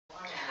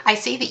I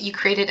see that you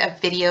created a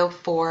video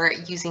for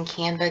using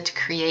Canva to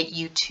create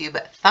YouTube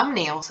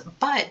thumbnails,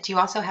 but do you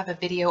also have a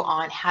video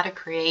on how to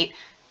create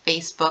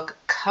Facebook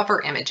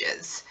cover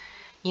images?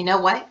 You know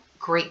what?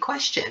 Great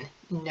question.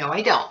 No,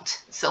 I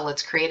don't. So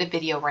let's create a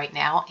video right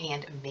now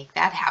and make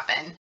that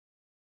happen.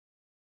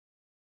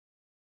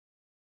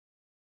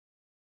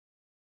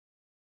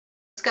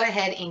 Let's go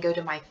ahead and go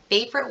to my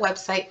favorite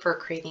website for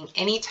creating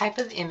any type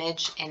of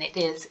image, and it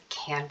is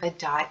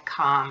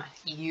canva.com.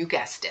 You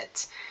guessed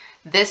it.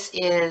 This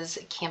is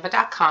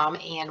canva.com,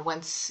 and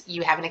once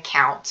you have an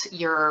account,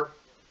 your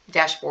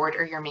dashboard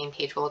or your main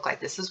page will look like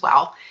this as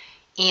well.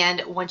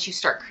 And once you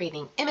start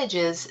creating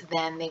images,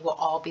 then they will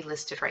all be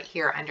listed right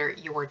here under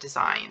your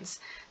designs.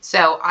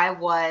 So I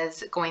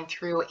was going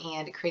through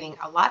and creating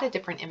a lot of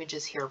different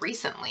images here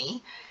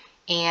recently,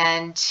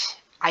 and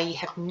I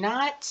have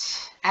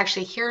not,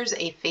 actually here's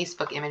a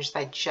Facebook image that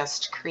I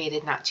just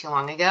created not too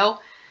long ago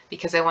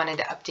because I wanted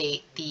to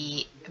update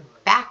the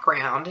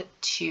background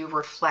to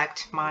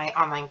reflect my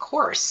online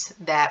course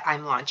that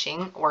I'm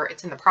launching, or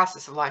it's in the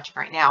process of launching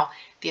right now.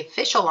 The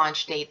official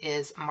launch date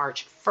is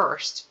March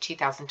 1st,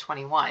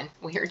 2021.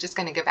 We're just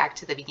going to go back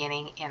to the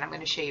beginning, and I'm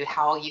going to show you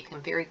how you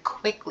can very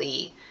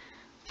quickly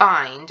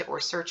find or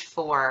search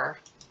for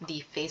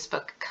the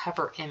Facebook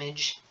cover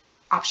image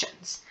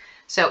options.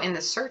 So in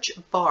the search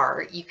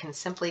bar, you can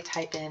simply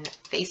type in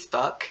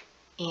Facebook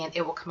and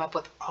it will come up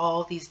with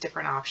all these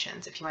different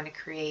options. If you want to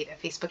create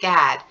a Facebook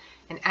ad,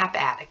 an app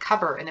ad, a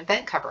cover, an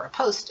event cover, a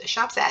post, a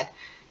shops ad,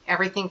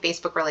 everything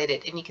Facebook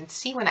related. And you can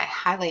see when I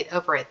highlight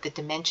over it, the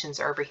dimensions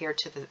are over here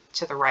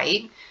to the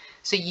right.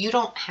 So you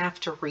don't have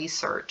to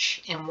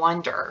research and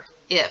wonder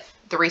if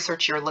the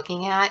research you're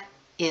looking at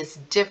is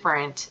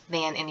different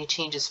than any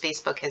changes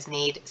Facebook has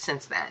made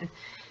since then.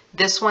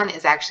 This one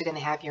is actually going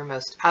to have your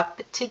most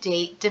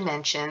up-to-date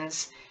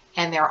dimensions,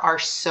 and there are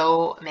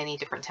so many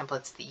different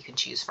templates that you can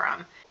choose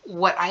from.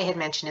 What I had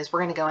mentioned is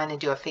we're going to go in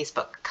and do a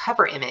Facebook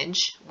cover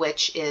image,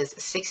 which is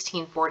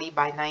 1640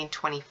 by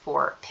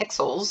 924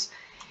 pixels.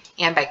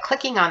 And by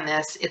clicking on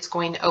this, it's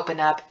going to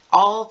open up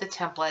all the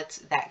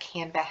templates that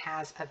Canva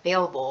has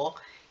available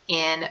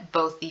in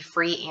both the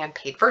free and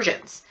paid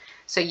versions.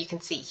 So you can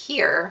see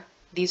here,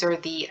 these are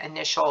the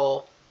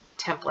initial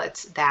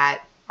templates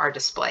that are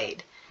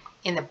displayed.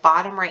 In the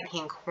bottom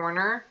right-hand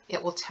corner,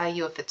 it will tell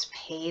you if it's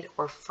paid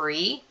or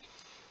free.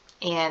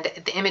 And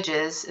the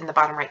images in the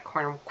bottom right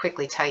corner will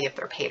quickly tell you if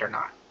they're paid or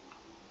not.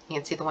 You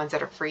can see the ones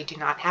that are free do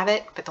not have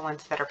it, but the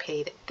ones that are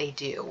paid, they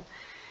do.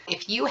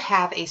 If you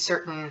have a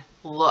certain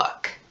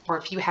look, or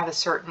if you have a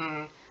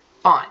certain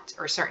font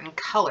or certain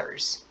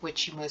colors,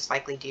 which you most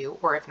likely do,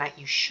 or if not,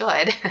 you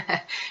should,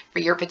 for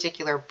your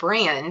particular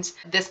brand,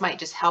 this might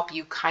just help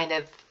you kind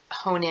of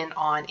hone in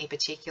on a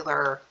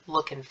particular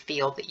look and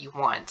feel that you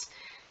want.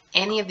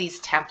 Any of these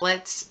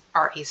templates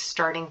are a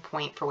starting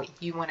point for what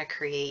you want to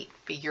create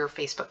for your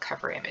Facebook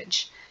cover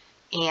image.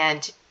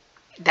 And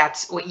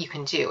that's what you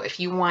can do. If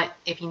you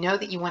know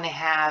that you want to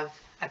have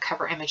a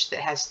cover image that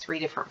has 3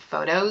 different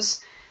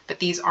photos, but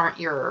these aren't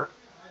your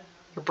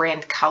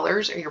brand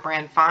colors or your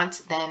brand fonts,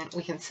 then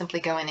we can simply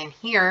go in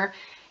here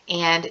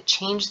and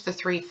change the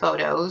 3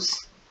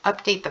 photos,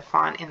 update the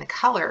font and the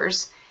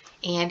colors,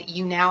 and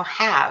you now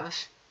have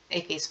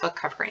a Facebook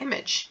cover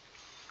image.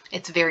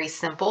 It's very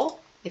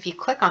simple. If you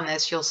click on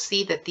this, you'll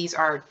see that these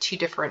are 2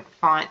 different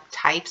font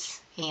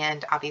types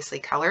and obviously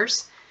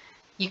colors.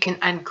 You can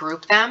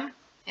ungroup them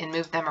and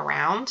move them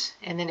around.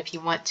 And then if you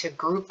want to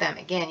group them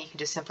again, you can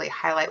just simply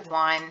highlight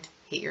one,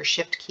 hit your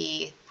shift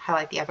key,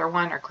 highlight the other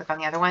one, or click on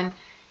the other one,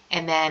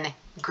 and then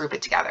group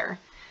it together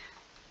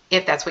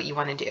if that's what you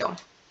want to do.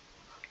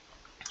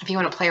 If you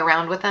want to play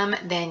around with them,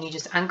 then you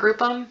just ungroup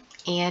them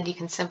and you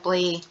can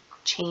simply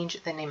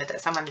change the name of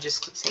this. I'm going to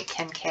just say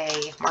Ken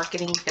K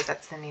Marketing because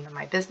that's the name of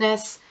my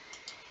business.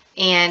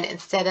 And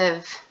instead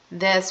of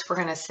this, we're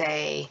going to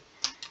say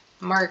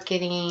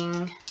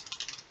marketing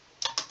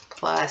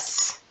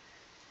plus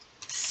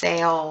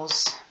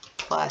sales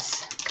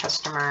plus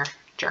customer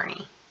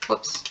journey.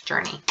 Whoops,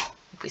 journey,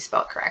 if we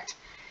spell it correct.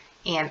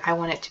 And I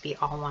want it to be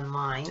all one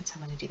line, so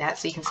I'm going to do that.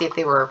 So you can see if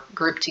they were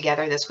grouped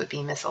together, this would be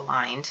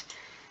misaligned.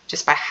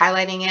 Just by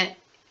highlighting it,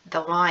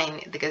 the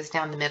line that goes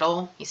down the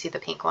middle, you see the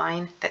pink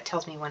line, that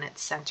tells me when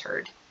it's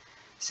centered.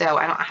 So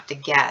I don't have to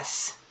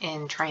guess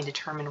in trying to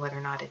determine whether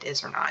or not it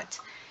is or not.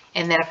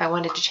 And then if I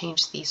wanted to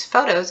change these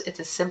photos,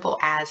 it's as simple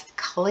as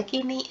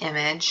clicking the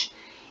image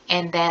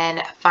and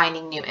then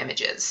finding new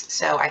images.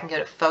 So I can go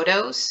to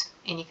photos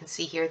and you can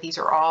see here, these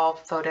are all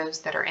photos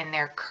that are in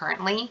there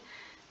currently.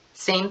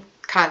 Same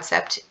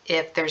concept.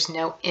 If there's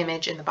no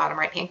image in the bottom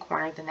right hand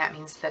corner, then that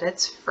means that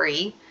it's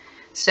free.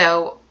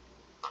 So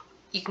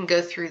you can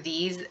go through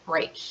these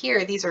right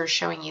here. These are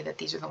showing you that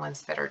these are the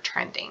ones that are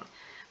trending.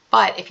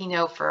 But if you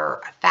know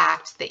for a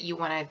fact that you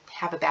want to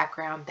have a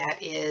background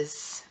that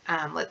is,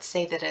 let's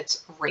say that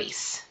it's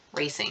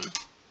racing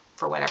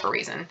for whatever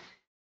reason,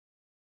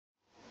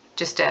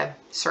 just to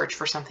search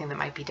for something that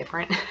might be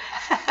different.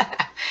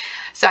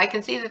 So I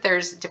can see that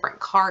there's different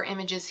car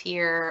images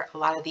here. A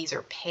lot of these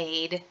are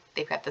paid.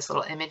 They've got this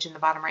little image in the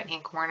bottom right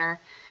hand corner.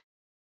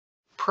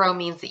 Pro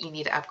means that you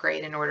need to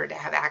upgrade in order to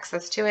have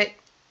access to it,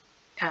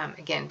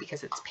 again,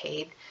 because it's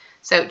paid.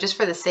 So just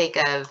for the sake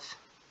of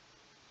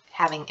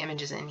having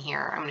images in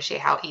here, I'm going to show you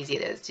how easy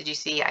it is. Did you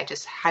see I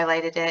just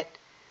highlighted it?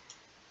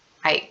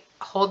 I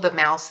hold the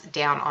mouse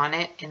down on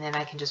it, and then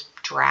I can just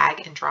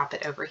drag and drop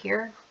it over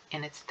here,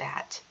 and it's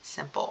that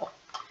simple.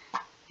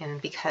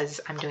 And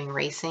because I'm doing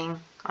racing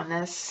on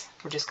this,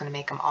 we're just going to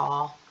make them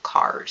all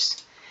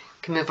cars.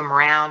 I can move them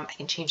around. I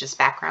can change this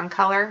background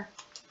color.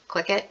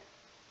 Click it.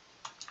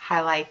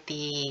 Highlight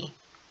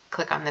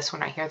click on this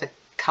one right here, the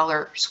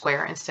color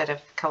square instead of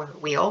color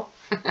wheel.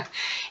 And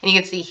you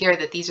can see here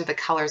that these are the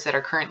colors that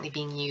are currently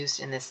being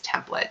used in this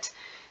template.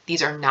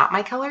 These are not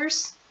my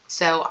colors,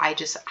 so I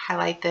just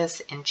highlight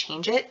this and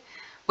change it.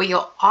 What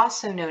you'll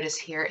also notice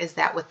here is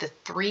that with the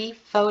 3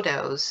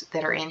 photos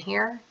that are in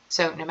here,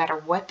 so no matter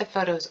what the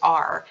photos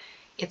are,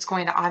 it's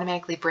going to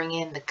automatically bring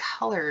in the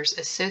colors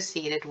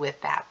associated with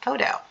that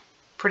photo.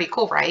 Pretty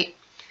cool, right?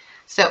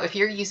 So if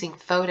you're using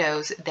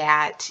photos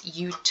that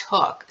you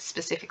took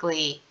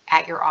specifically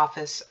at your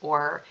office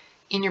or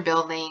in your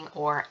building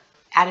or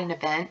at an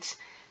event,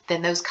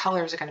 then those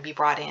colors are going to be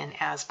brought in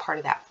as part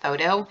of that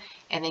photo.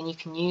 And then you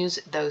can use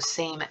those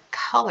same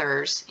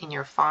colors in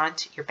your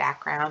font, your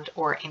background,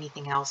 or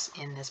anything else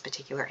in this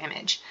particular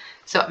image.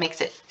 So it makes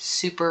it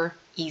super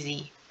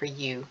easy for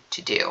you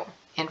to do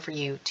and for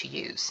you to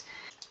use.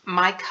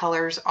 My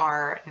colors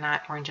are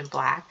not orange and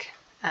black,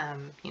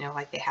 you know,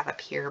 like they have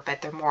up here,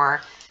 but they're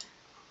more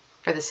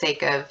for the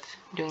sake of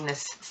doing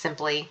this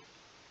simply.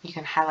 You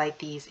can highlight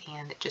these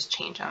and just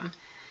change them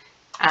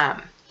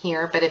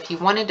here. But if you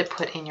wanted to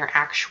put in your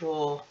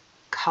actual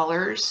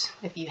colors,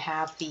 if you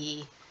have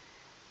the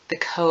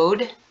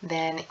code,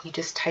 then you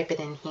just type it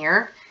in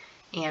here.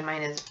 And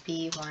mine is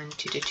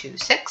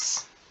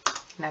B12226.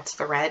 And that's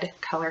the red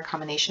color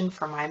combination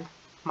for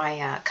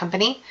my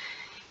company.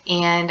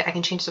 And I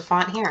can change the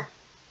font here.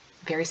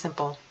 Very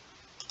simple.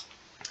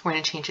 We're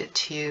going to change it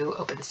to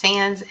Open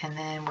Sans, and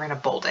then we're going to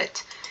bold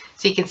it.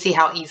 So you can see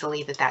how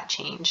easily that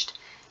changed.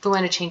 If we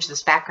want to change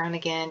this background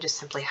again, just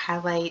simply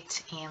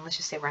highlight, and let's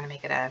just say we're going to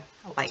make it a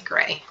light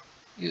gray.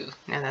 Ooh,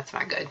 no, that's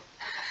not good.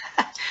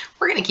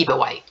 We're going to keep it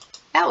white.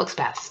 That looks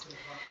best.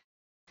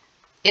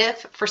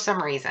 If for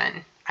some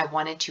reason I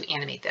wanted to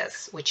animate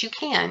this, which you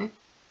can,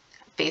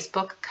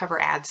 Facebook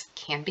cover ads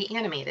can be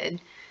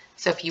animated.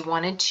 So if you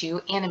wanted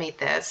to animate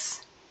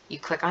this, you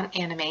click on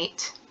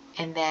Animate,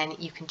 and then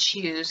you can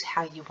choose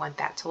how you want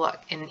that to look.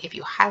 And if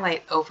you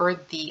highlight over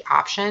the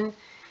option,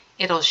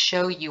 it'll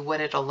show you what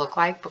it'll look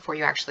like before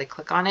you actually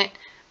click on it,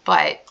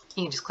 but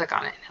you can just click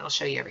on it and it'll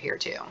show you over here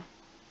too.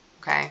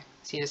 Okay,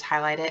 so you just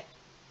highlight it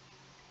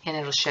and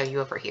it'll show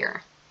you over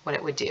here what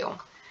it would do.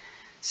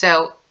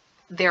 So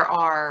there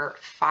are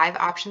 5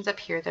 options up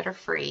here that are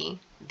free.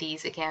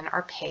 These again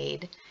are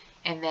paid.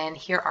 And then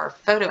here are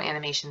photo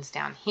animations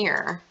down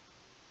here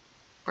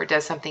where it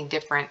does something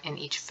different in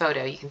each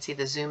photo. You can see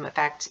the zoom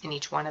effect in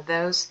each one of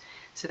those.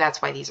 So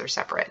that's why these are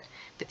separate.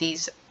 But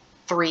these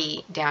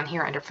 3 down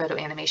here under photo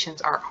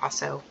animations are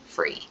also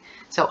free.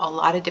 So a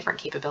lot of different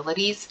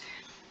capabilities.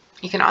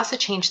 You can also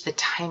change the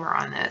timer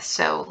on this.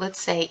 So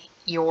let's say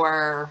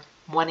you're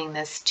wanting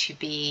this to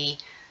be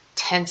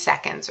 10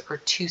 seconds or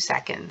 2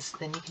 seconds.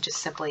 Then you can just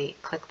simply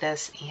click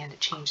this and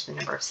change the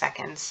number of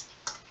seconds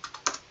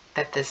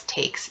that this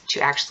takes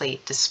to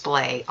actually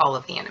display all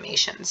of the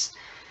animations.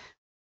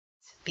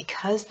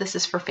 Because this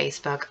is for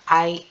Facebook,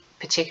 I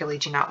particularly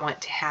do not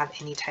want to have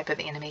any type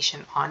of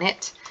animation on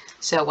it.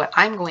 So what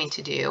I'm going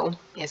to do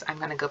is I'm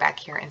going to go back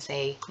here and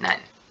say none.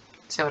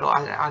 So it'll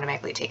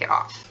automatically take it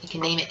off. You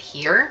can name it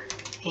here,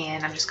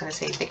 and I'm just going to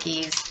say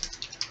Vicki's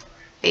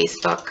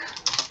Facebook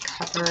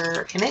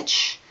cover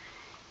image.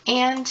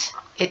 And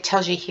it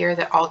tells you here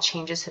that all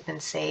changes have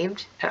been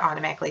saved. It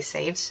automatically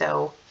saves,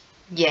 so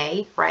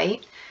yay,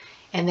 right?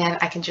 And then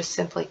I can just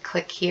simply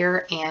click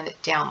here and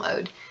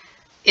download.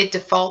 It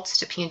defaults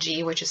to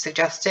PNG, which is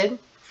suggested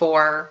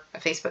for a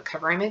Facebook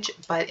cover image,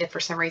 but if for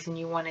some reason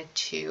you wanted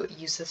to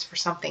use this for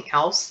something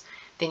else,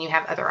 then you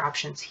have other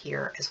options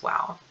here as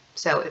well.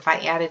 So if I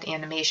added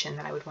animation,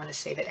 then I would want to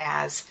save it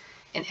as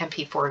an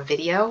MP4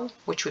 video,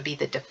 which would be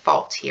the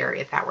default here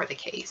if that were the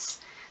case.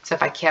 So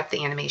if I kept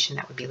the animation,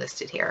 that would be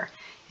listed here.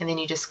 And then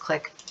you just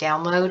click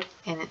download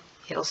and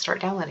it'll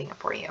start downloading it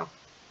for you.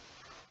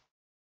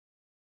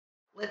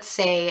 Let's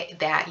say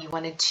that you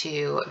wanted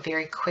to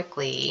very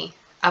quickly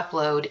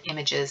upload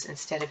images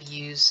instead of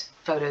use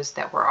photos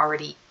that were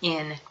already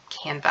in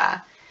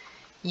Canva.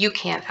 You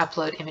can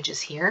upload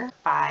images here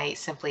by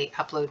simply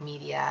upload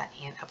media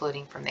and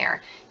uploading from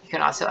there. You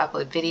can also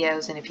upload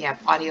videos, and if you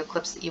have audio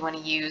clips that you want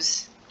to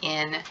use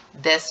in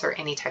this or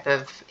any type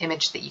of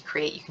image that you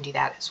create, you can do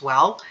that as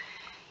well.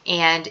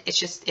 And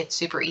it's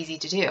super easy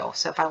to do.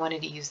 So if I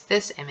wanted to use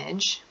this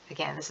image,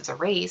 again, this is a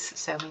race,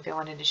 so maybe I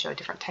wanted to show a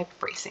different type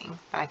of racing,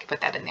 but I could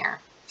put that in there.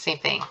 Same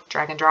thing,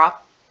 drag and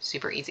drop,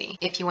 super easy.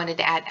 If you wanted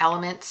to add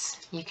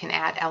elements, you can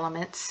add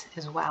elements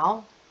as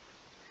well.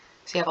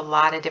 So you have a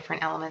lot of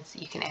different elements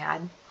that you can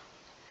add.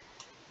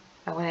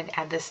 I wanted to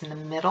add this in the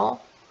middle,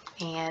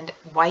 And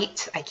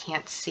white I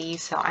can't see,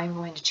 so I'm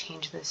going to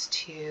change this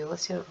to,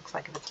 let's see what it looks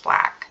like if it's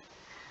black.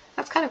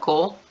 That's kind of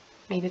cool.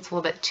 Maybe it's a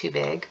little bit too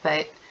big,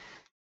 but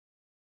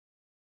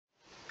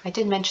I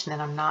did mention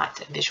that I'm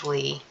not a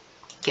visually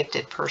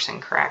gifted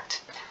person,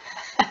 correct?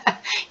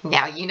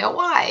 Now you know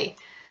why.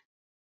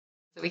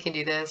 So we can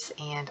do this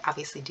and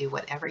obviously do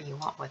whatever you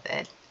want with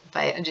it,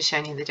 but I'm just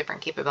showing you the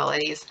different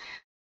capabilities.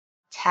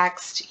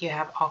 Text, you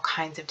have all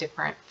kinds of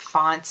different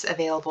fonts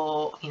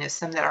available, you know,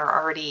 some that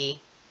are already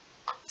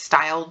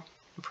styled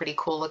and pretty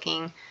cool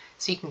looking.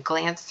 So you can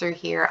glance through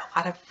here, a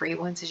lot of free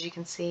ones as you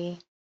can see.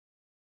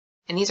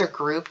 And these are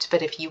grouped,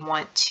 but if you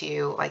want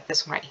to, like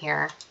this one right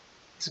here,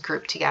 is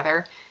grouped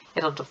together,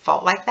 it'll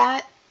default like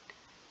that.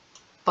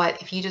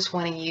 But if you just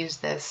want to use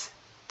this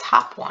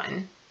top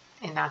one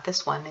and not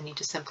this one, then you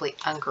just simply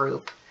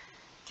ungroup,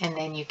 and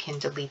then you can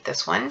delete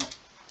this one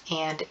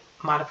and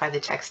modify the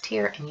text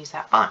here and use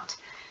that font.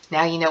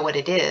 Now you know what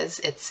it is.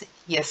 It's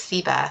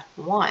Yasiba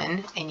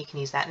 1, and you can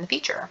use that in the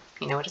future.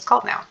 You know what it's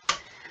called now.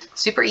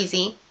 Super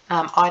easy.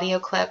 Audio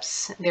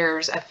clips.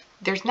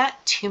 There's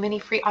not too many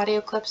free audio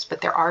clips,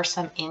 but there are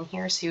some in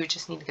here, so you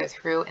just need to go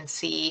through and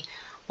see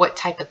what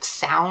type of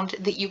sound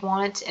that you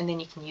want, and then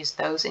you can use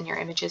those in your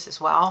images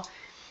as well.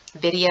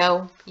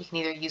 Video, you can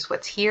either use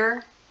what's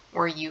here,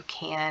 or you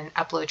can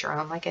upload your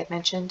own, like I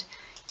mentioned.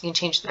 You can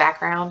change the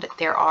background.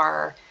 There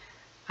are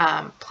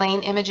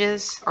plain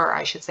images, or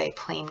I should say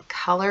plain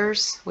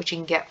colors, which you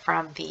can get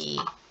from the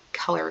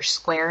color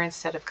square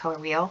instead of color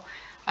wheel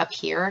up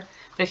here.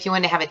 But if you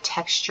want to have a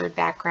textured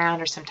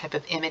background or some type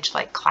of image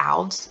like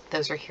clouds,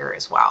 those are here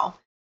as well.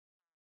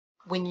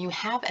 When you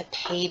have a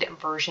paid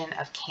version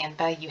of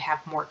Canva, you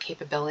have more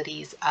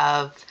capabilities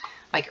of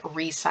like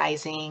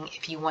resizing.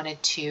 If you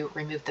wanted to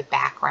remove the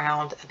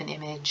background of an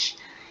image,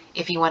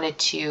 if you wanted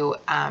to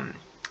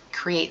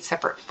create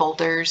separate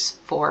folders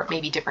for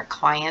maybe different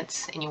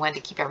clients and you wanted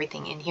to keep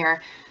everything in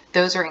here,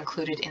 those are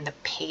included in the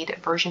paid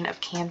version of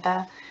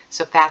Canva.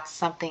 So if that's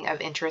something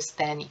of interest,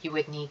 then you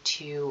would need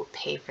to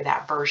pay for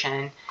that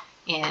version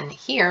in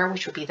here,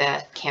 which would be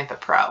the Canva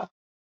Pro.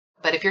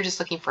 But if you're just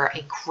looking for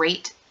a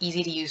great,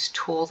 easy to use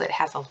tool that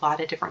has a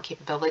lot of different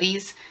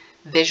capabilities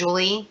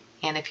visually,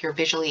 and if you're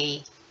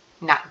visually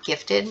not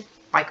gifted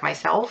like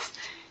myself,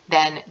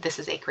 then this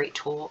is a great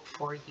tool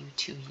for you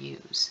to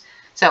use.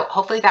 So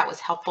hopefully that was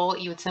helpful.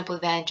 You would simply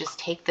then just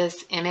take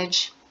this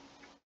image,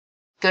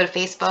 go to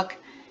Facebook,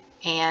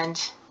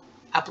 and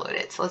upload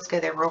it. So let's go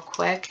there real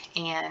quick,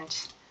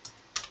 and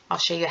I'll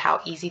show you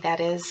how easy that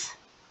is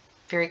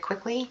very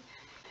quickly.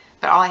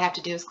 But all I have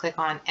to do is click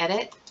on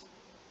Edit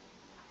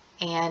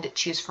and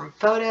choose from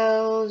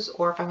photos,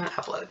 or if I want to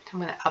upload,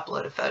 I'm going to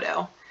upload a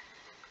photo.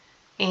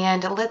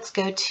 And let's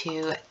go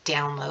to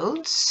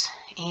downloads,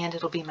 and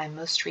it'll be my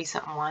most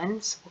recent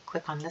one. So we'll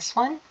click on this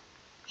one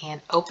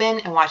and open,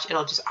 and watch,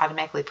 it'll just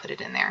automatically put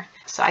it in there.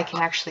 So I can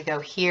actually go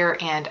here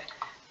and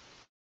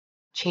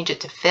change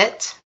it to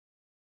fit.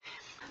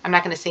 I'm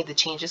not going to save the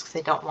changes because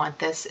I don't want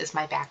this as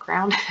my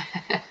background.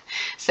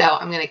 So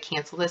I'm going to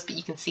cancel this, but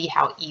you can see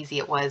how easy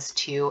it was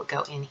to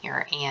go in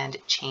here and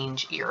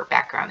change your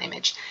background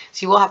image.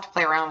 So you will have to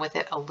play around with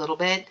it a little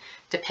bit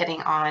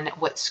depending on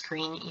what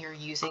screen you're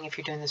using. If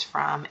you're doing this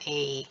from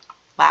a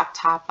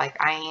laptop like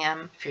I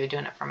am, if you're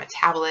doing it from a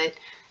tablet,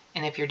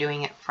 and if you're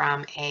doing it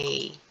from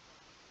a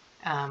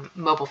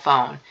mobile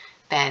phone,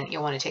 then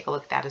you'll want to take a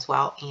look at that as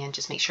well and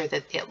just make sure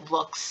that it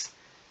looks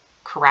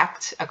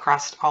correct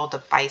across all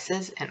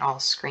devices and all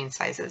screen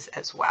sizes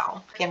as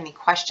well. If you have any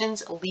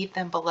questions, leave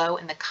them below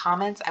in the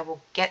comments. I will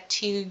get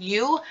to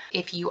you.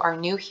 If you are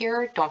new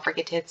here, don't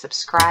forget to hit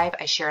subscribe.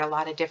 I share a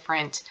lot of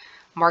different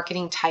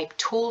marketing type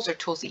tools, or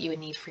tools that you would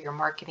need for your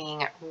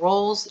marketing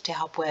roles to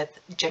help with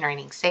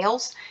generating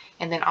sales.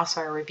 And then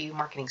also I review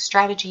marketing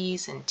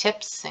strategies and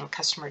tips and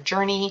customer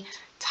journey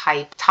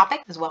type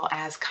topic, as well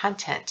as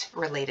content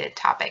related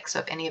topics. So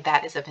if any of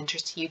that is of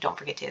interest to you, don't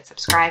forget to hit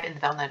subscribe and the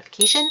bell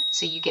notification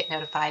so you get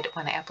notified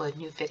when I upload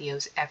new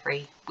videos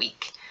every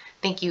week.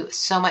 Thank you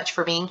so much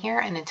for being here,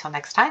 and until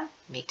next time,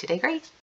 make today great.